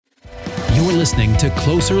listening to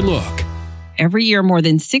Closer Look. Every year, more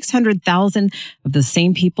than 600,000 of the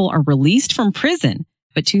same people are released from prison,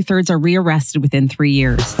 but 2/3 are rearrested within 3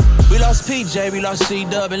 years. We lost PJ, we lost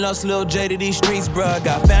C-Dub, and lost Lil J to these streets, bruh.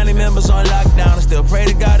 Got family members on lockdown, I still pray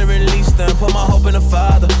to God to release them. Put my hope in the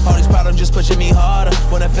Father. All these problems just pushing me harder.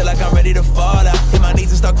 When I feel like I'm ready to fall out, hit my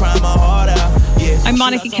knees and start crying my heart out. Yeah. I'm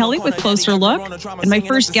Monica Kelly with Closer Look, and my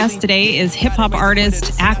first guest today is hip-hop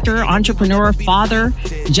artist, actor, entrepreneur, father,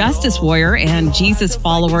 justice warrior, and Jesus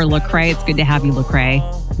follower, Lecrae. It's good to have you, Lecrae.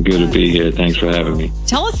 Good to be here. Thanks for having me.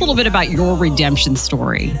 Tell us a little bit about your redemption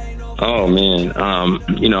story. Oh, man.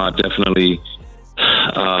 I definitely,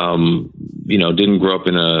 didn't grow up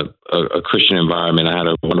in a Christian environment. I had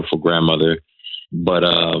a wonderful grandmother, but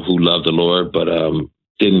who loved the Lord, but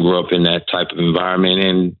didn't grow up in that type of environment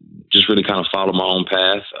and just really kind of followed my own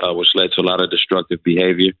path, which led to a lot of destructive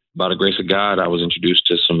behavior. By the grace of God, I was introduced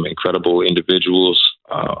to some incredible individuals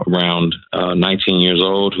around 19 years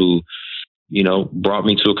old who brought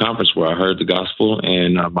me to a conference where I heard the gospel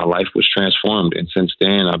and my life was transformed. And since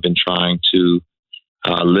then, I've been trying to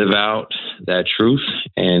live out that truth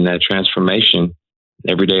and that transformation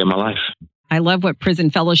every day of my life. I love what Prison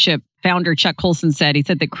Fellowship founder Chuck Colson said. He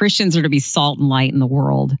said that Christians are to be salt and light in the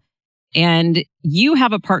world. And you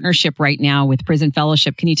have a partnership right now with Prison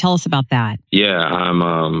Fellowship. Can you tell us about that? Yeah, I'm,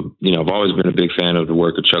 I've always been a big fan of the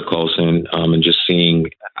work of Chuck Colson and just seeing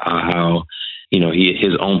how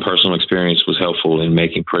his own personal experience was helpful in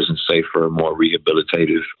making prisons safer, more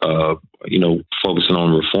rehabilitative, focusing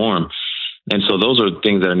on reform. And so those are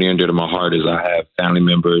things that are near and dear to my heart as I have family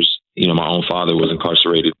members. My own father was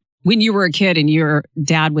incarcerated. When you were a kid and your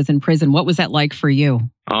dad was in prison, what was that like for you?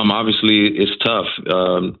 Obviously, it's tough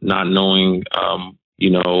not knowing,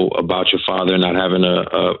 about your father, not having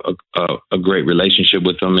a great relationship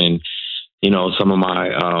with him. And, some of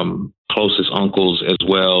my closest uncles as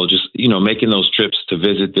well, just, making those trips to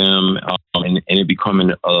visit them and it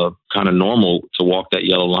becoming kind of normal to walk that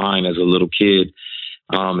yellow line as a little kid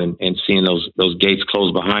and seeing those gates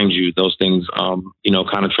close behind you. Those things,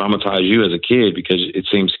 kind of traumatize you as a kid because it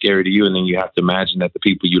seems scary to you. And then you have to imagine that the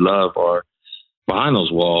people you love are behind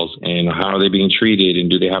those walls and how are they being treated? And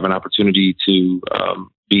do they have an opportunity to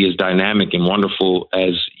be as dynamic and wonderful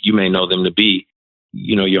as you may know them to be?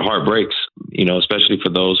 Your heart breaks, especially for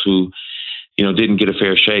those who, didn't get a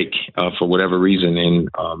fair shake for whatever reason. And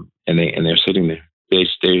they're sitting there.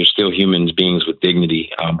 They're still human beings with dignity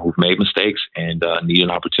who've made mistakes and need an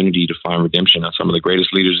opportunity to find redemption. Some of the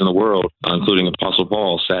greatest leaders in the world, including Apostle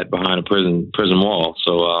Paul, sat behind a prison wall.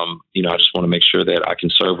 So, I just want to make sure that I can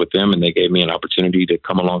serve with them. And they gave me an opportunity to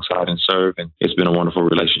come alongside and serve. And it's been a wonderful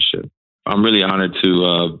relationship. I'm really honored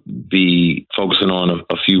to be focusing on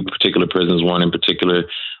a few particular prisons, one in particular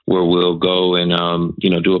where we'll go and,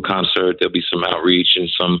 do a concert. There'll be some outreach and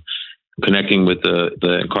some connecting with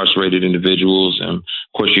the incarcerated individuals. And of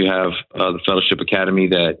course, you have the Fellowship Academy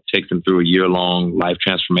that takes them through a year-long life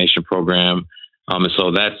transformation program. And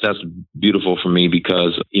so that's beautiful for me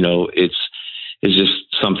because, it's just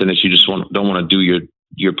something that you just don't want to do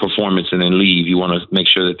your performance and then leave. You want to make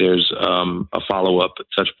sure that there's a follow-up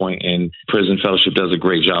touch point, and Prison Fellowship does a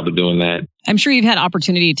great job of doing that. I'm sure you've had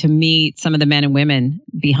opportunity to meet some of the men and women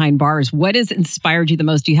behind bars. What has inspired you the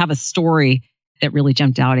most? Do you have a story that really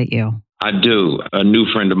jumped out at you? I do. A new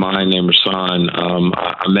friend of mine named Rasan,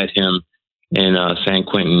 I met him in San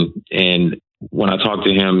Quentin, and when I talked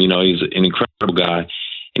to him, he's an incredible guy.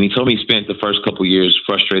 And he told me he spent the first couple of years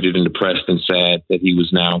frustrated and depressed and sad that he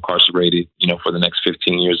was now incarcerated, for the next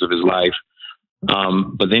 15 years of his life.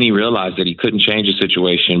 But then he realized that he couldn't change the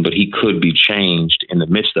situation, but he could be changed in the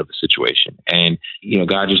midst of the situation. And,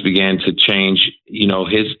 God just began to change,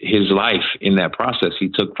 his life in that process. He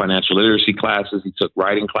took financial literacy classes, he took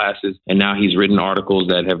writing classes, and now he's written articles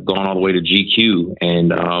that have gone all the way to GQ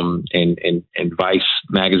and Vice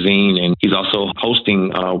magazine. And he's also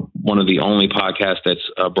hosting one of the only podcasts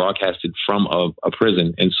that's broadcasted from a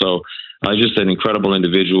prison. And so just an incredible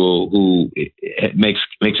individual who makes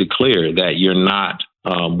it clear that you're not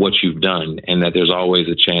what you've done, and that there's always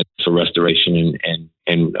a chance for restoration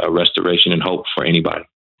and restoration and hope for anybody.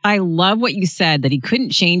 I love what you said, that he couldn't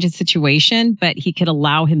change his situation, but he could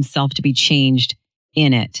allow himself to be changed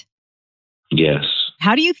in it. Yes.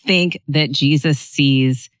 How do you think that Jesus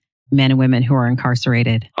sees men and women who are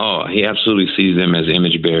incarcerated? Oh, he absolutely sees them as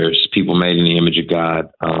image bearers, people made in the image of God.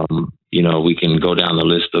 We can go down the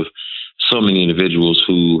list of so many individuals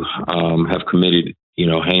who have committed,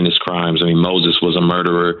 heinous crimes. I mean, Moses was a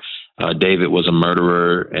murderer. David was a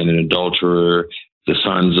murderer and an adulterer. The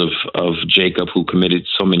sons of Jacob who committed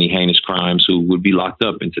so many heinous crimes, who would be locked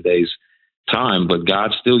up in today's time, but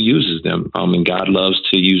God still uses them. And God loves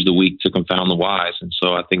to use the weak to confound the wise. And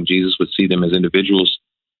so I think Jesus would see them as individuals.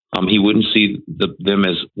 He wouldn't see them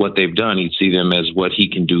as what they've done. He'd see them as what he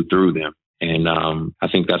can do through them. And I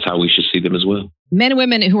think that's how we should see them as well. Men and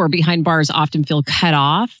women who are behind bars often feel cut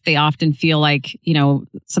off. They often feel like,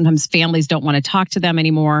 sometimes families don't want to talk to them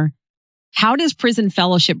anymore. How does Prison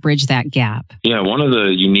Fellowship bridge that gap? Yeah, one of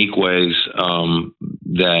the unique ways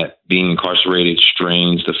that being incarcerated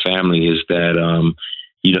strains the family is that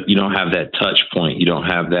you don't have that touch point. You don't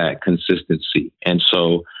have that consistency. And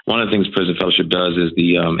so one of the things Prison Fellowship does is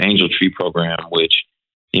the Angel Tree program, which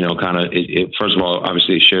first of all,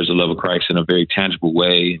 obviously it shares the love of Christ in a very tangible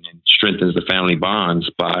way and strengthens the family bonds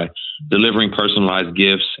by delivering personalized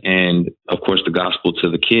gifts and, of course, the gospel to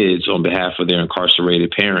the kids on behalf of their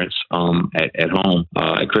incarcerated parents at home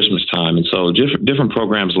at Christmas time. And so different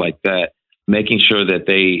programs like that, making sure that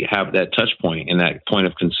they have that touch point and that point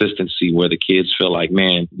of consistency where the kids feel like,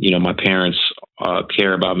 man, my parents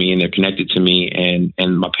care about me and they're connected to me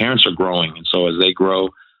and my parents are growing. And so as they grow,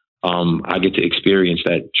 I get to experience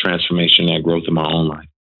that transformation, that growth in my own life.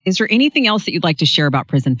 Is there anything else that you'd like to share about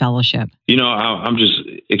Prison Fellowship? I'm just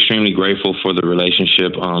extremely grateful for the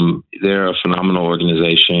relationship. They're a phenomenal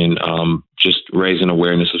organization, just raising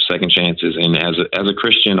awareness of second chances. And as a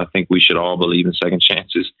Christian, I think we should all believe in second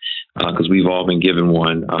chances because we've all been given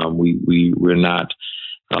one. We're not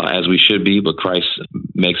as we should be, but Christ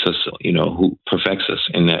makes us, who perfects us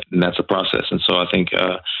in that, and that's a process. And so I think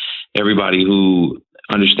everybody who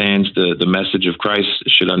understands the message of Christ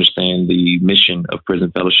should understand the mission of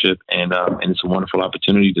Prison Fellowship, and it's a wonderful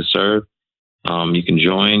opportunity to serve. You can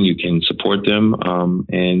join, you can support them,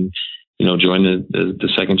 and join the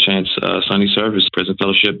Second Chance Sunday service,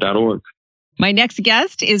 prisonfellowship.org. My next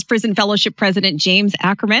guest is Prison Fellowship President James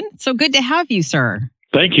Ackerman. So good to have you, sir.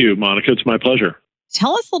 Thank you, Monica. It's my pleasure.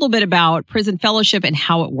 Tell us a little bit about Prison Fellowship and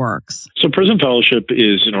how it works. So Prison Fellowship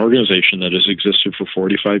is an organization that has existed for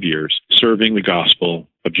 45 years, serving the gospel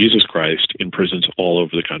of Jesus Christ in prisons all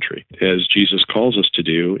over the country, as Jesus calls us to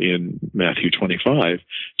do in Matthew 25,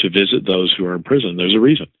 to visit those who are in prison. There's a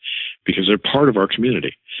reason, because they're part of our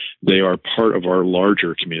community. They are part of our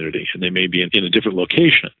larger community, and they may be in a different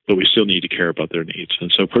location, but we still need to care about their needs.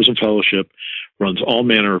 And so Prison Fellowship runs all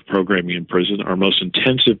manner of programming in prison. Our most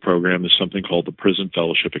intensive program is something called the Prison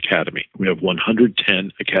Fellowship Academy. We have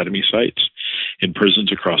 110 academy sites in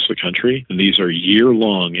prisons across the country, and these are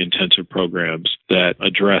year-long intensive programs that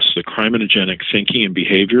address the criminogenic thinking and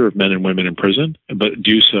behavior of men and women in prison, but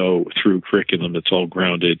do so through curriculum that's all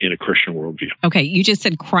grounded in a Christian worldview. Okay, you just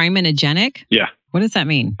said criminogenic? Yeah. What does that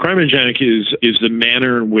mean? Criminogenic is the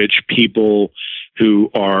manner in which people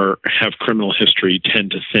who have criminal history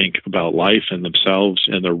tend to think about life and themselves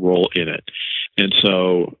and their role in it. And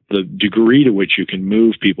so the degree to which you can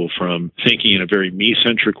move people from thinking in a very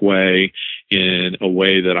me-centric way, in a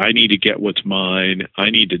way that I need to get what's mine, I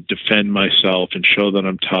need to defend myself and show that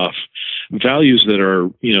I'm tough, values that are,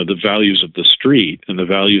 the values of the street and the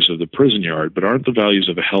values of the prison yard, but aren't the values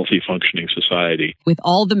of a healthy, functioning society. With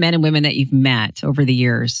all the men and women that you've met over the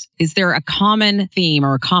years, is there a common theme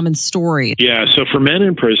or a common story? Yeah, so for men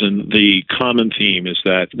in prison, the common theme is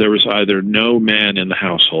that there was either no man in the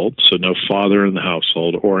household, so no father in the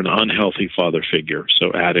household, or an unhealthy father figure,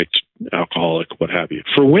 so addict, alcoholic, what have you.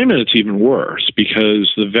 For women, it's even worse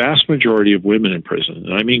because the vast majority of women in prison,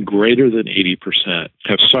 and I mean greater than 80%,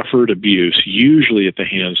 have suffered abuse, usually at the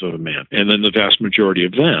hands of a man. And then the vast majority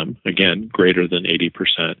of them, again, greater than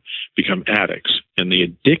 80%, become addicts. And the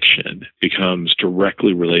addiction becomes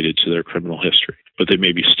directly related to their criminal history. But they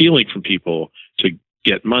may be stealing from people to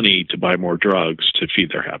get money to buy more drugs to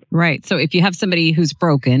feed their habit. Right. So if you have somebody who's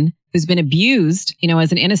broken, who's been abused,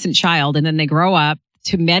 as an innocent child, and then they grow up,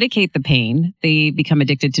 to medicate the pain, they become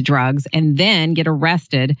addicted to drugs and then get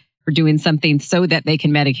arrested for doing something so that they can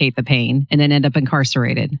medicate the pain and then end up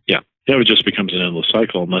incarcerated. Yeah. It just becomes an endless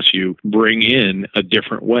cycle unless you bring in a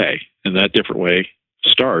different way. And that different way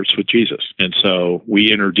starts with Jesus. And so we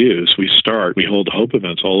hold hope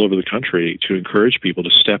events all over the country to encourage people to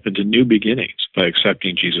step into new beginnings by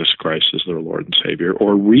accepting Jesus Christ as their Lord and Savior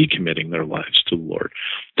or recommitting their lives to the Lord.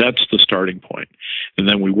 That's the starting point. And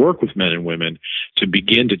then we work with men and women to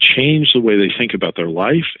begin to change the way they think about their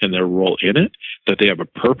life and their role in it, that they have a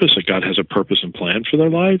purpose, that God has a purpose and plan for their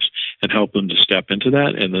lives, and help them to step into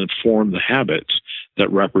that and then form the habits that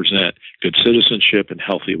represent good citizenship and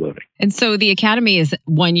healthy living. And so the academy is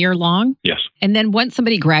 1 year long? Yes. And then once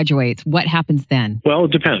somebody graduates, what happens then? Well,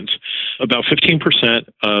 it depends. About 15%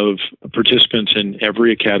 of participants in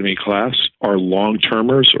every academy class are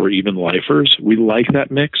long-termers or even lifers. We like that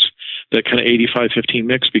mix that kind of 85-15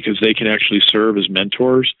 mix because they can actually serve as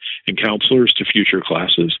mentors and counselors to future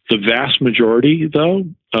classes. The vast majority, though,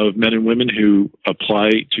 of men and women who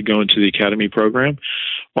apply to go into the academy program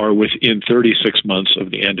are within 36 months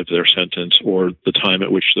of the end of their sentence or the time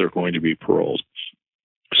at which they're going to be paroled.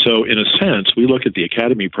 So in a sense, we look at the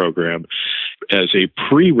academy program as a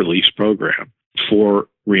pre-release program for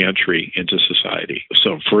reentry into society.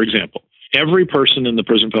 So, for example, every person in the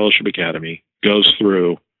Prison Fellowship Academy goes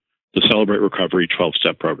through the Celebrate Recovery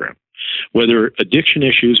 12-step program. Whether addiction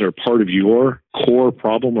issues are part of your core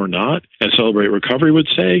problem or not, as Celebrate Recovery would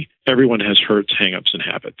say, everyone has hurts, hangups, and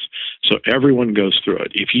habits. So everyone goes through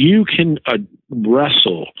it. If you can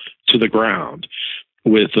wrestle to the ground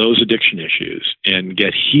with those addiction issues and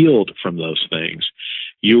get healed from those things,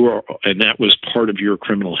 and that was part of your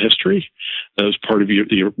criminal history, that was part of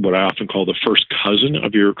your what I often call the first cousin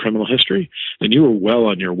of your criminal history, then you were well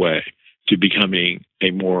on your way to becoming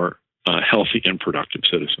a more healthy and productive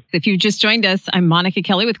citizen. If you've just joined us, I'm Monica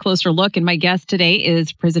Kelly with Closer Look, and my guest today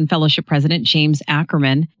is Prison Fellowship President James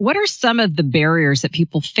Ackerman. What are some of the barriers that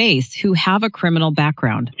people face who have a criminal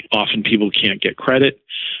background? Often people can't get credit.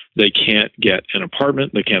 They can't get an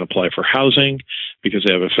apartment. They can't apply for housing because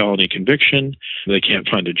they have a felony conviction. They can't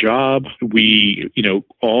find a job. We,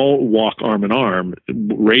 all walk arm in arm,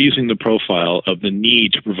 raising the profile of the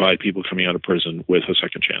need to provide people coming out of prison with a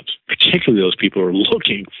second chance, particularly those people who are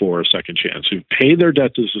looking for a second chance, who've paid their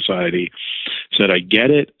debt to society, said, I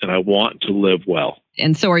get it, and I want to live well.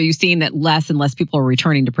 And so are you seeing that less and less people are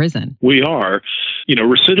returning to prison? We are.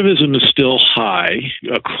 Recidivism is still high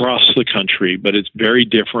across the country, but it's very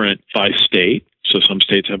different by state. So some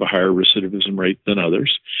states have a higher recidivism rate than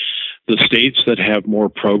others. The states that have more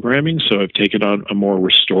programming, so have taken on a more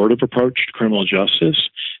restorative approach to criminal justice,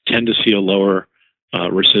 tend to see a lower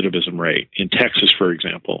recidivism rate. In Texas, for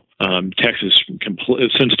example,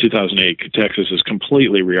 since 2008, Texas has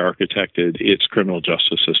completely re-architected its criminal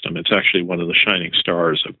justice system. It's actually one of the shining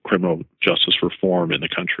stars of criminal justice reform in the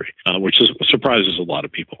country, which surprises a lot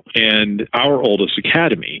of people. And our oldest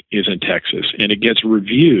academy is in Texas, and it gets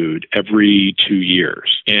reviewed every 2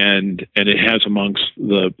 years. And it has amongst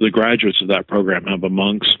the graduates of that program have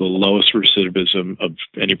amongst the lowest recidivism of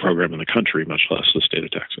any program in the country, much less the state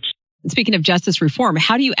of Texas. Speaking of justice reform,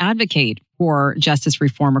 how do you advocate for justice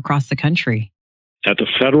reform across the country? At the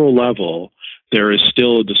federal level, there is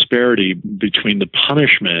still a disparity between the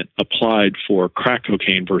punishment applied for crack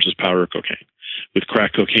cocaine versus powder cocaine, with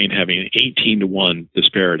crack cocaine having an 18-to-1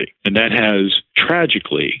 disparity. And that has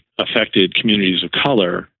tragically affected communities of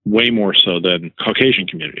color way more so than Caucasian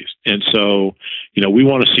communities. And so, we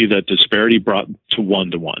want to see that disparity brought to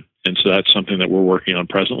 1-to-1. And so that's something that we're working on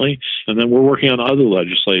presently. And then we're working on other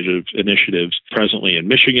legislative initiatives presently in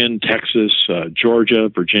Michigan, Texas, Georgia,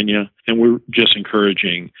 Virginia. And we're just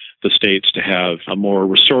encouraging the states to have a more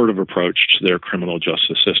restorative approach to their criminal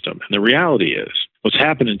justice system. And the reality is, what's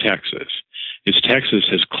happened in Texas is Texas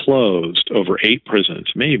has closed over 8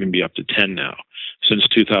 prisons, may even be up to 10 now, since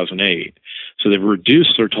 2008. So they've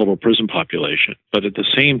reduced their total prison population. But at the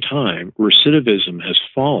same time, recidivism has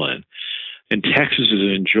fallen. And Texas is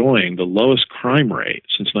enjoying the lowest crime rate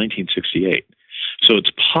since 1968. So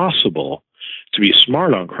it's possible to be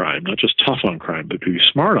smart on crime, not just tough on crime, but to be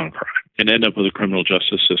smart on crime and end up with a criminal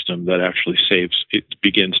justice system that actually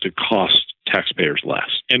begins to cost taxpayers less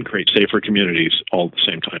and create safer communities all at the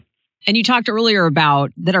same time. And you talked earlier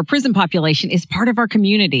about that our prison population is part of our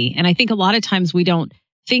community. And I think a lot of times we don't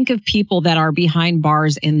think of people that are behind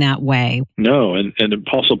bars in that way. No, and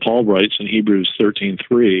Apostle Paul writes in Hebrews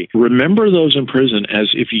 13:3, remember those in prison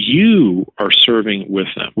as if you are serving with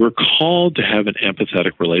them. We're called to have an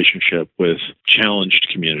empathetic relationship with challenged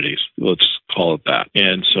communities. Let's call it that.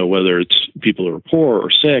 And so whether it's people who are poor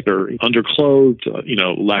or sick or underclothed,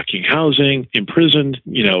 lacking housing, imprisoned,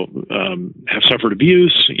 have suffered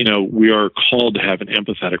abuse, we are called to have an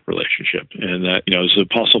empathetic relationship. And that, as the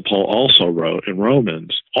Apostle Paul also wrote in Romans,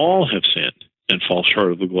 all have sinned and fall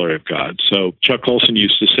short of the glory of God. So Chuck Colson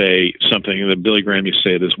used to say something that Billy Graham used to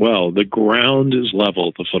say it as well. The ground is level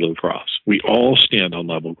at the foot of the cross. We all stand on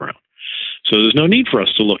level ground. So there's no need for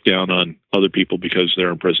us to look down on other people because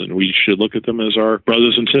they're in prison. We should look at them as our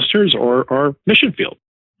brothers and sisters or our mission field.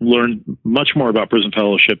 Learn much more about Prison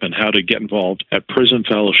Fellowship and how to get involved at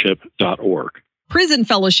prisonfellowship.org. Prison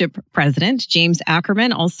Fellowship President James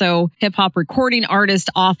Ackerman, also hip-hop recording artist,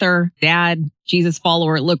 author, dad, Jesus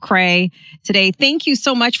follower, Lecrae. Today, thank you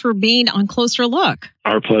so much for being on Closer Look.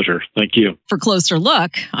 Our pleasure. Thank you. For Closer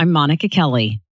Look, I'm Monica Kelly.